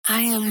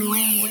I am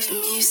Wave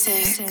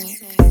Music.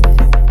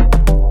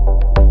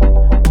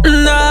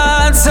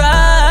 Northside,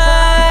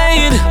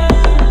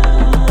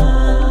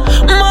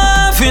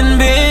 Marvin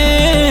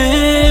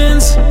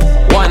Binns.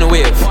 One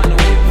wave.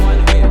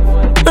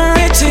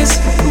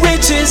 Riches,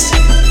 riches,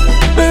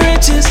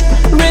 riches,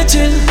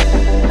 riches.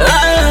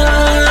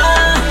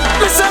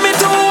 Me say me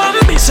too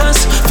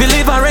ambitious fi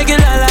live a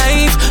regular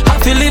life. I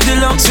fi live the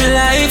luxury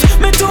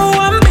life. Me too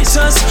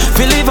ambitious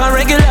fi live a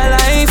regular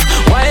life.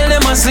 While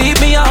them asleep,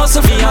 me a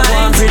hustle for my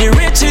want pretty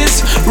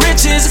riches,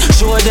 riches.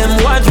 Show them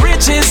what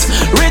riches,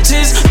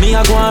 riches. Me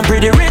a go on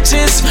pretty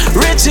riches,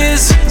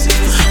 riches.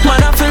 Man,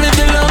 I feel live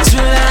the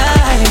luxury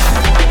life.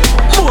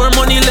 More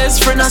money, less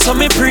friend, that's how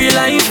me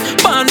pre-life.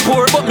 Born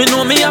poor, but me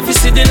know me have to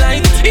see the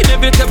light.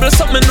 Inevitable,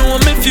 so me know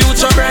me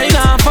future bright.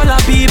 Now follow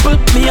people,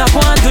 me a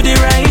go on to the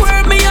right.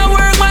 Work me a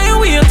work my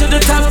way to the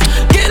top.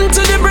 Getting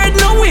to the bread,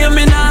 no way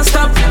me not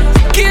stop.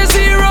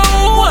 K0,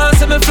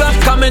 once me flop,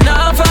 coming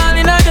off all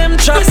in a them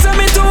trap. Me say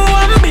me too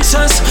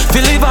ambitious, fi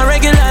live a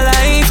regular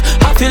life.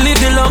 I fi live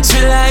the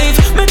luxury life.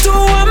 Me too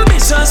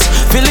ambitious,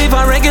 fi live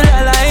a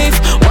regular life.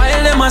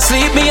 While them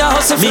asleep, me a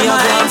hustle for my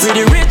want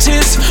pretty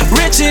riches,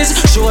 riches.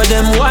 Show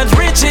them what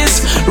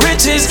riches,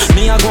 riches.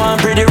 Me a go on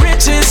pretty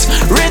riches,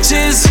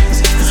 riches.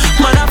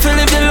 Man, I fi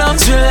live the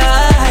luxury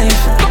life.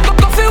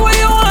 Go fi where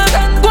you want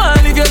and go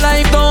and live your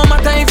life. Don't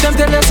matter if them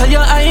tell you so you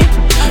hype.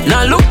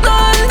 Now look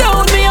down,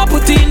 down, me a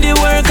put in the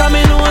work. I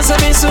me know so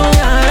me so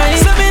high.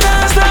 So me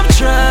not stop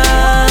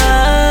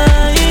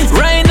trying.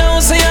 Right now,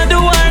 say I do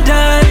or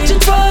die.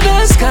 Reaching for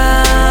the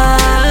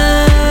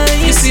sky.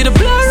 You see the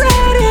blood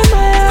right in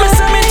my eyes. Me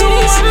say me too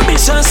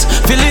ambitious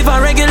fi live a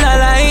regular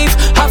life.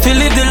 I fi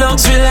live the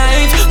luxury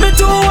life. Me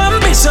too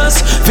ambitious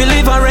fi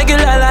live a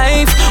regular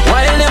life.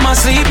 While them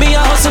asleep, me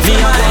a hustle for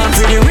my want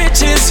pretty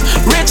riches,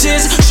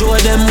 riches. Show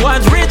them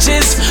what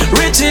riches,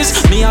 riches.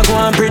 Me a go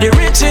on pretty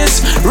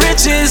riches,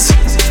 riches.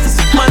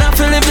 Man, I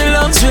fi live the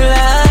luxury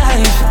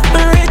life.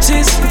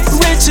 Riches,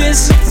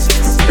 riches.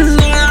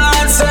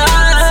 Northside,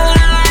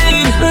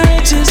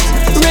 riches,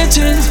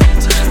 riches.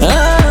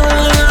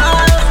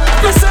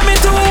 Me say me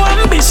too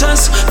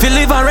ambitious fi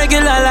live a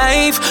regular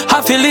life.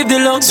 I fi live the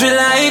luxury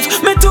life.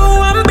 Me too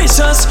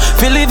ambitious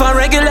fi live a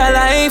regular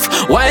life.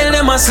 While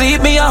them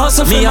asleep, me a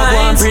hustle for my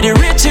want pretty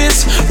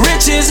riches,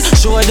 riches.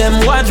 Show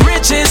them what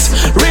riches,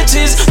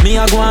 riches. Me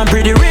a go on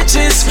pretty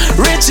riches,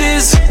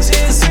 riches.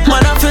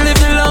 Man, I fi live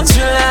the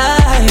luxury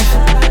life.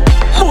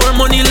 More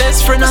money,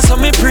 less friend, that's how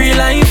me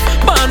pre-life.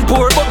 Born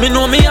poor, but me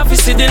know me have to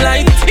see the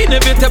light.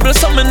 Inevitable,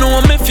 so me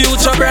know me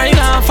future bright.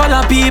 Now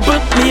follow people,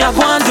 me a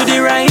go on to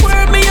the right.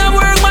 Work me a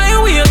work my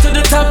way to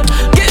the top.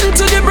 Getting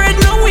to the bread,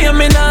 no way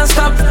me not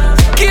stop.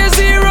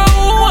 K0,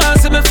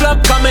 once me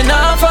flop, coming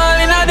off all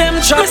in a them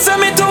trap. Me say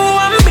me too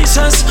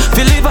ambitious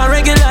fi live a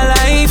regular life.